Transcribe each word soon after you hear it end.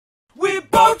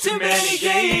Oh, too many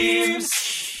games.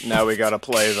 Now we gotta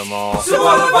play them all. So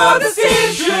what about the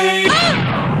skin train?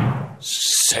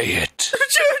 Say it.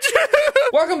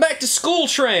 Welcome back to School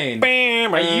Train.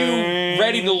 Are you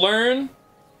ready to learn?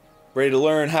 Ready to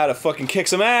learn how to fucking kick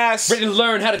some ass. Ready to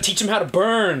learn how to teach him how to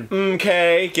burn.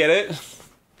 Okay, get it?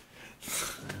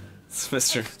 It's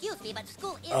Mr.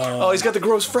 Oh, he's got the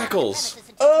gross freckles.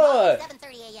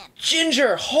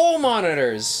 Ginger hole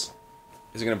monitors.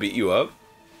 Is he gonna beat you up?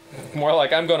 More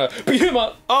like I'm gonna beat him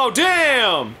up. Oh,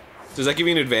 damn! Does that give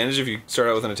you an advantage if you start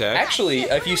out with an attack? Actually,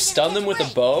 if you stun them with a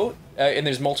bow, and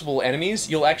there's multiple enemies,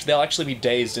 they'll actually be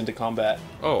dazed into combat.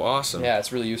 Oh, awesome. Yeah,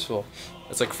 it's really useful.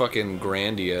 It's like fucking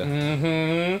Grandia.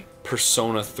 Mm-hmm.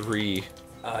 Persona 3.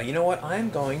 You know what? I'm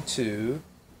gonna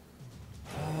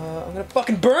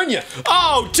fucking burn you!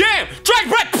 Oh, damn! Drag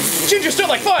breath! Gingers don't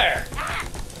like fire!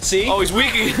 See? Oh, he's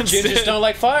weak against Gingers it. don't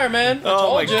like fire, man.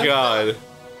 Oh my told ya. god.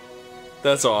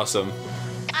 That's awesome.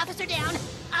 Officer down,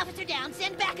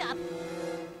 send backup.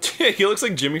 He looks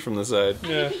like Jimmy from the side.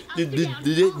 Yeah. To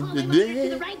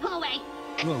the right hallway.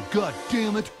 Oh, god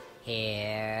damn it.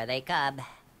 Here they come.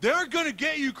 They're gonna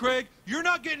get you, Craig. You're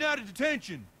not getting out of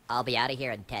detention. I'll be out of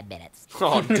here in 10 minutes.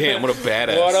 Oh, damn, what a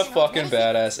badass. What a fucking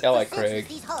badass. I like Craig.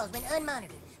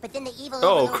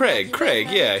 Oh, Craig,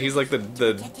 yeah, he's like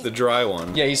the dry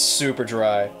one. Yeah, he's super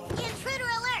dry. Intruder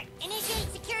alert!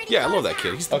 Initiate security. Yeah, I love that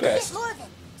kid. He's the Okay. best.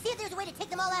 See if there's a way to take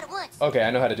them all out at once. Okay, I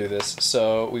know how to do this.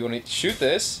 So, we want to shoot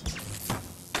this.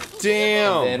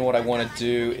 Damn. And then what I want to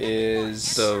do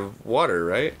is... The water,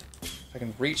 right? If I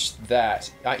can reach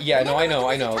that. Yeah, no, I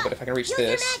know, but if I can reach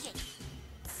this...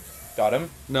 Got him.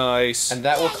 Nice. And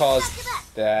that will cause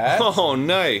that. Oh,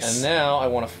 nice. And now I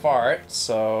want to fart,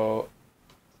 so...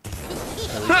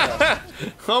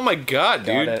 Oh my god,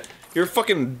 Got dude. it. You're a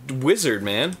fucking wizard,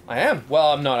 man. I am.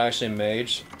 Well, I'm not actually a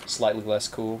mage. Slightly less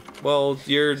cool. Well,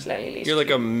 you're like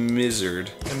a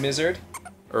mizzard. A mizzard?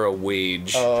 Or a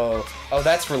wage. Oh,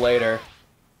 that's for later.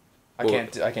 I Well,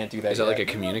 can't do that. Is that yet. like a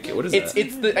communicate? What is It's that?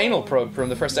 it's the anal probe from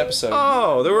the first episode.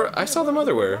 Oh, I saw them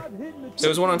otherwhere. There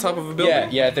was one on top of a building.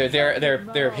 Yeah,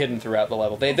 they're hidden throughout the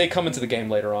level. They come into the game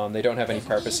later on. They don't have any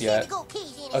purpose yet.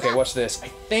 Okay, watch this. I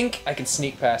think I can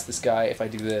sneak past this guy if I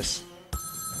do this.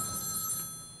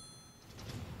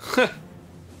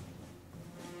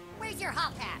 Where's your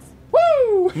hall pass?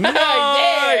 Woo!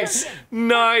 Nice! Yes!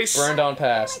 Nice! Burned on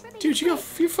pass. Dude, you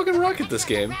fucking rocket this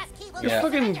game. Yeah.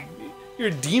 You're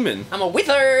a demon. I'm a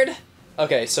wizard!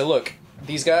 Okay, so look.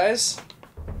 These guys...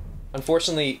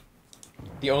 Unfortunately,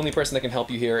 the only person that can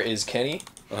help you here is Kenny.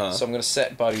 So I'm gonna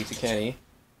set Buddy to Kenny.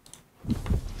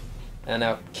 And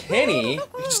now Kenny...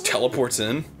 He just teleports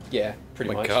in. Yeah,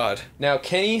 pretty Oh my much. god. Now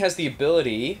Kenny has the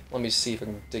ability... Let me see if I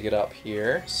can dig it up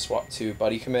here. Swap to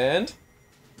Buddy command.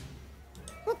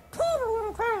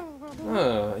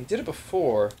 He did it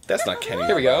before. That's not Kenny.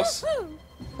 Here we go.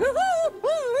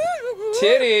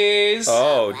 Titties!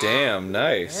 Oh, damn,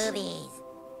 nice. Boobies.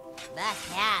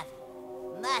 Must have.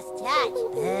 Must touch.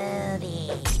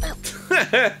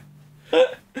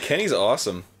 Boobies. Kenny's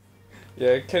awesome.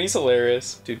 Yeah, Kenny's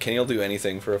hilarious. Dude, Kenny'll do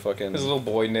anything for a fucking... His little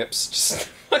boy nips just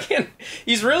fucking...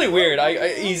 He's really weird.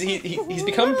 He's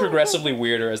become progressively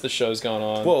weirder as the show's gone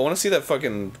on. Whoa, I want to see that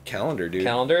fucking calendar, dude.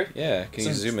 Calendar? Yeah, can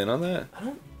you zoom in on that? I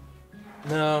don't...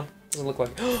 No, doesn't look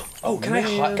like... Oh, can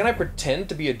I pretend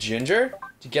to be a ginger?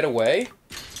 To get away?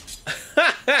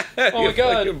 Oh my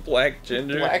god. Fucking black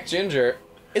ginger. Black ginger.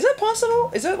 Is that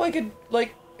possible? Is that like a...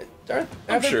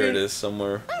 I'm sure it is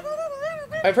somewhere.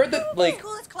 I've heard that, like...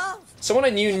 Someone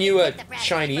I knew a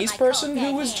Chinese person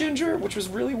who was ginger, which was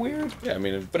really weird. Yeah, I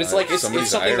mean... But it's like, it's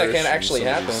something that can actually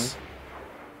happen. You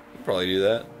can probably do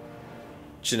that.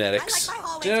 Genetics.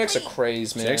 Genetics are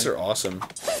craze, man. Genetics are awesome.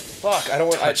 Fuck, I don't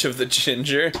want... Touch of the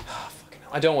ginger.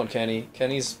 I don't want Kenny.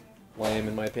 Kenny's lame,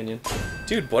 in my opinion.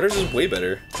 Dude, Butters is way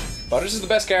better. Butters is the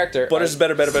best character. Butters is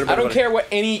better. I don't care what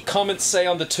any comments say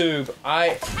on the tube.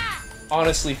 I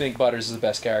honestly think Butters is the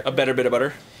best character. A better bit of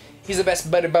butter. He's the best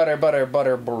butter.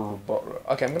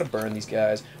 Okay, I'm gonna burn these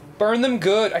guys. Burn them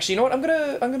good. Actually, you know what? I'm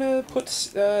gonna put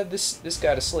this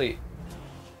guy to sleep.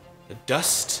 The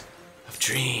dust of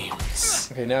dreams.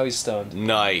 Okay, now he's stunned.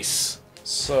 Nice.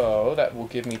 So that will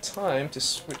give me time to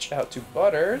switch out to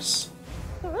Butters.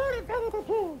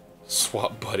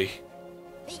 Swap buddy.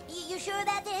 You sure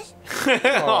about this?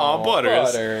 Aw,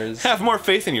 Butters. Butters. Have more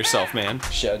faith in yourself, man.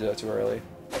 Shit, I did that too early.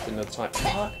 Didn't know the time.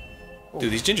 Fuck. Dude,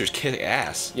 these gingers kick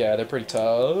ass. Yeah, they're pretty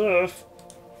tough.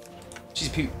 She's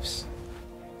poops.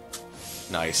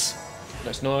 Nice.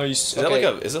 Nice. Is that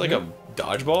like a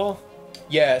dodgeball?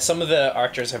 Yeah, some of the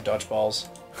archers have dodgeballs.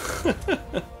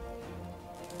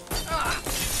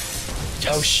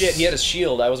 Oh shit, he had a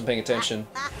shield. I wasn't paying attention.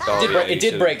 Oh, yeah, It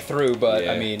did break through, but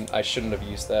Yeah. I mean, I shouldn't have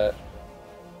used that.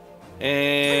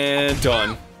 And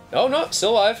done. Oh no,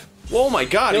 still alive. Oh my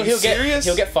god, are you serious?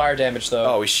 He'll get fire damage though.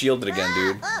 Oh, he shielded again,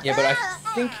 dude. Yeah, but I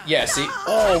think see,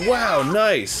 Oh wow,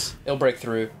 nice. it'll break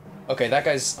through. Okay, that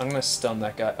guy's. I'm gonna stun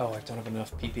that guy. Oh, I don't have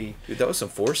enough PP. Dude, that was some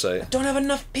foresight. Don't have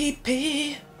enough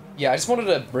PP. Yeah, I just wanted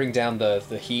to bring down the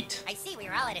heat. I see we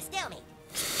were all at a stalemate.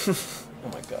 Oh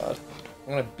my god.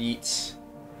 I'm gonna beat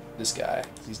this guy.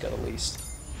 He's got the least.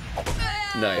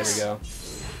 Nice. There we go.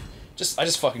 I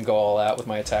just fucking go all out with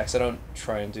my attacks. I don't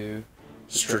try and do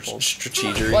triples.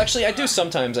 Strategy. Well, actually, I do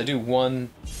sometimes. I do 1,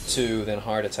 2, then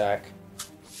hard attack.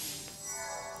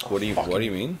 What do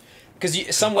you mean?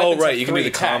 Because some weapons right, have you can do 3 the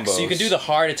attacks, so you combos. can do the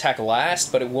hard attack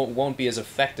last, but it won't be as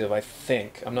effective. I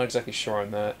think. I'm not exactly sure on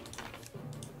that.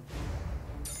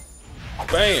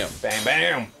 Bam. Bam,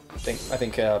 bam. I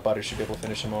think Butters should be able to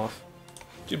finish him off.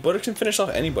 Dude, Butters can finish off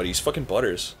anybody. He's fucking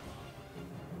Butters.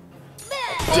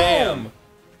 Damn.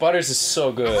 Butters is so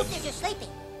I good. hope they're just sleeping.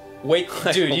 Wait,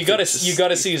 dude, hope you gotta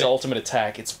it's see his ultimate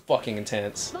attack. It's fucking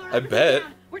intense. I bet.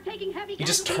 He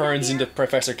just turns into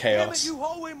Professor Chaos. It's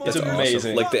That's amazing.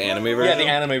 Awesome. Like the anime version? Yeah, the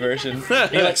anime version.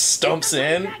 He like stomps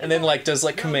in and then like does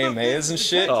like Kamehamehas and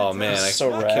shit. Oh man, It's I so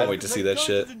rad. can't wait to see that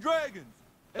shit.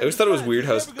 I always thought it was weird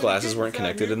how his glasses weren't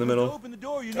connected in the middle.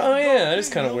 Oh yeah, that is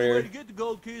kind of weird.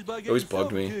 It always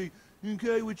bugged me.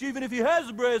 Okay, which even if he has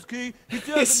the brass key, he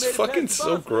doesn't He's make it fucking past the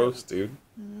so boss gross, dude.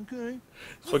 Okay.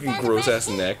 Fucking gross ass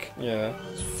neck. Yeah.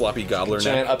 Floppy gobbler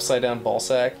Giant neck. upside down ball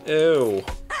sack. Ew.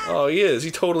 Oh, he is. He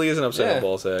totally is an upside Yeah. down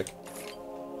ball sack.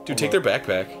 Dude, take their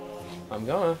backpack. I'm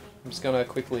just gonna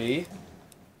quickly.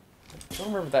 I don't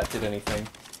remember if that did anything.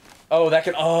 Oh, that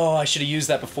can. Oh, I should have used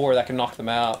that before. That can knock them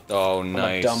out. Oh,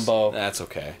 nice. Dumbo. That's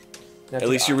okay. That's At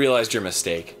least you realized your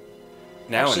mistake.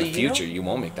 Now Actually, in the you know- future, you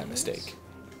won't make that mistake.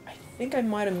 I think I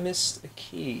might have missed a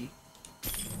key.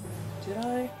 Did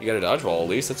I? You got a dodgeball at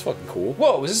least. That's fucking cool.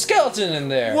 Whoa, there's a skeleton in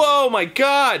there. Whoa, my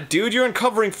god, dude, you're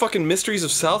uncovering fucking mysteries of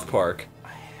South Park.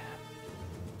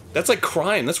 That's like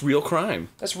crime. That's real crime.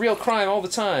 That's real crime all the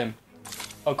time.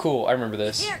 Oh, cool. I remember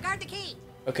this. Here, guard the key.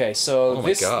 Okay, so Oh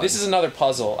my God. this is another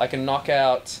puzzle. I can knock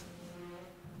out.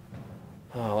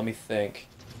 Oh, let me think.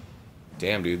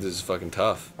 Damn, dude, this is fucking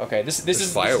tough. Okay, this There's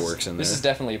is fireworks in This there. is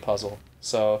definitely a puzzle.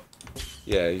 So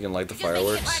Yeah, you can light the Just make it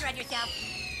fireworks. harder on yourself.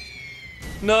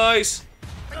 Nice.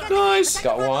 Nice.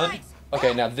 got one.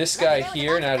 Okay, now this guy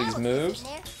here. Now that he's moved,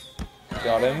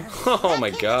 got him. Oh my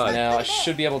god. Now I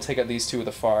should be able to take out these two with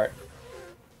a fart.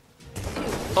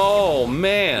 Oh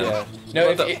man. Yeah. No,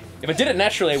 What if I did it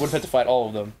naturally, I would have had to fight all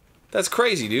of them. That's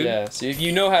crazy, dude. Yeah. So if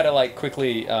you know how to like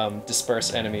quickly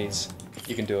disperse enemies,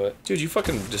 you can do it. Dude, you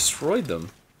fucking destroyed them.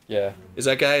 Yeah. Is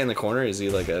that guy in the corner? Is he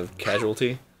like a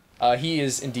casualty? He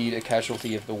is indeed a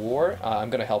casualty of the war. I'm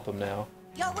gonna help him now.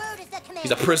 Your word is the command.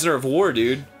 He's a prisoner of war,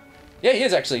 dude. Yeah, he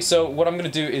is actually. So what I'm gonna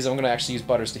do is I'm gonna actually use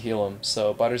Butters to heal him.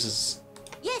 So Butters is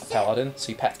Yes, sir. paladin, so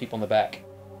he pats people on the back.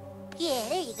 Yeah,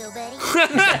 there you go, buddy.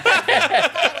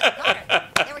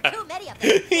 There were too many of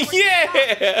them.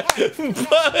 Yeah!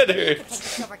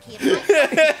 Butters!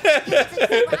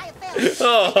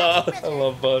 I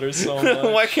love Butters so much.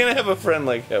 Why can't I have a friend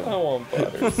like him? I want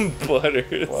Butters.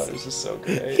 Butters. Butters is so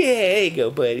great. Yeah, there you go,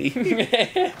 buddy.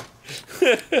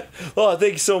 Oh,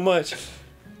 thank you so much.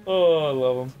 Oh, I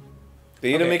love him.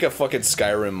 They need to Okay. make a fucking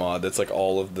Skyrim mod that's like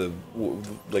all of the,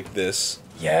 like this.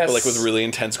 Yes. But like with really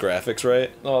intense graphics,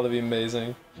 right? Oh, that'd be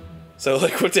amazing. So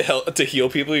like what to help to heal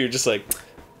people, you're just like,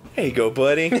 there you go,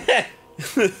 buddy. And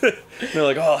they're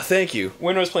like, oh, thank you.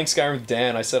 When I was playing Skyrim with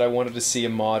Dan, I said I wanted to see a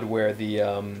mod where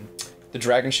the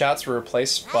dragon shouts were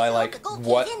replaced by like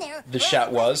what the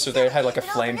shout was. So they had like a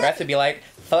flame breath. It'd be like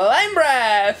flame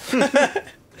breath.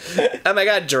 Oh my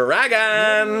god,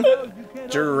 dragon!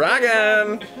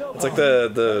 Dragon! It's like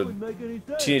the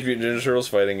Teenage Mutant Ninja Turtles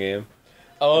fighting game.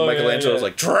 Oh, Michelangelo's yeah.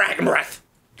 like, dragon breath!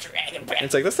 dragon breath.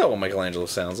 It's like, that's not what Michelangelo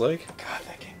sounds like. God,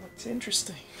 that game looks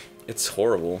interesting. It's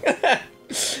horrible.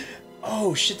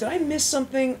 Oh shit! Did I miss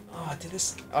something? Oh, did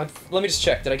this? Let me just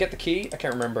check. Did I get the key? I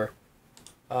can't remember.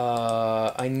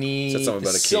 I need Said something the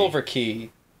about a key. silver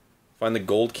key. Find the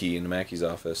gold key in Mackey's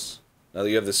office. Now that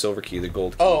you have the silver key, the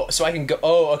gold key. Oh, so I can go.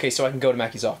 Oh, okay. So I can go to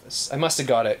Mackey's office. I must have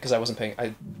got it because I wasn't paying.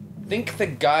 I think the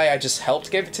guy I just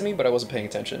helped gave it to me, but I wasn't paying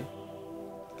attention.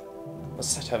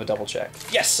 Let's have to have a double check.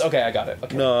 Yes. Okay, I got it.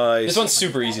 Okay. Nice. This one's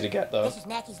super easy to get though. This is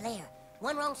Mackey's lair.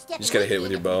 One wrong step. You just gotta hit it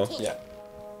with your bow. Yeah.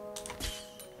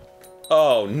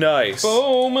 Oh, nice.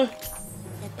 Boom.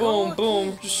 Boom,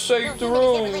 boom. Just save the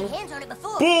room.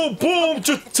 Boom, boom,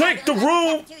 just take the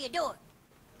room. To your door.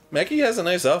 Mackey has a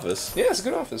nice office. Yeah, it's a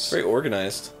good office. Very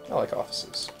organized. I like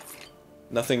offices.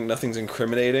 Nothing's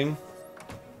incriminating.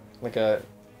 Like a...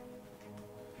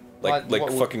 Like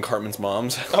what- fucking Cartman's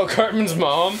mom's. Oh, Cartman's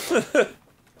mom?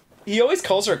 He always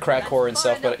calls her a crack whore and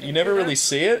stuff, but you never really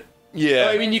see it. Yeah.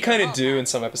 I mean, you kind of do in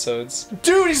some episodes.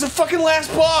 Dude, he's the fucking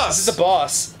last boss! This is the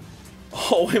boss.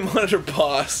 Hallway monitor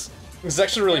boss. This is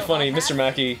actually really funny, Mr.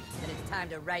 Mackey. It's time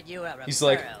to write you a He's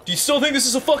like, referral. do you still think this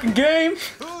is a fucking game?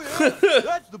 Oh, yeah,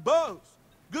 that's the boss.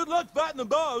 Good luck fighting the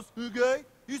boss, okay?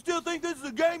 You still think this is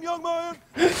a game, young man?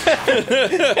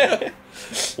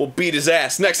 We'll beat his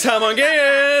ass next time on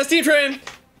Steam Train!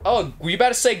 Oh, were you about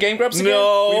to say Game Grumps again?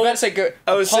 No. Were you about to say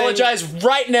I was apologize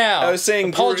right now? I was saying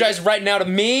apologize right now to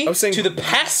me. I was saying to the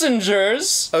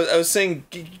passengers. I was saying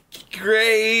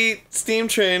great Steam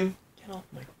Train. Get off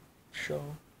my show.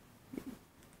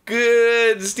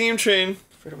 Good Steam Train.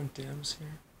 Afraid when Dan's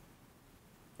here.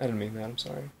 I didn't mean that. I'm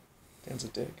sorry. Dan's a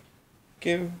dick.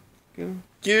 Give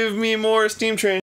me more Steam Train.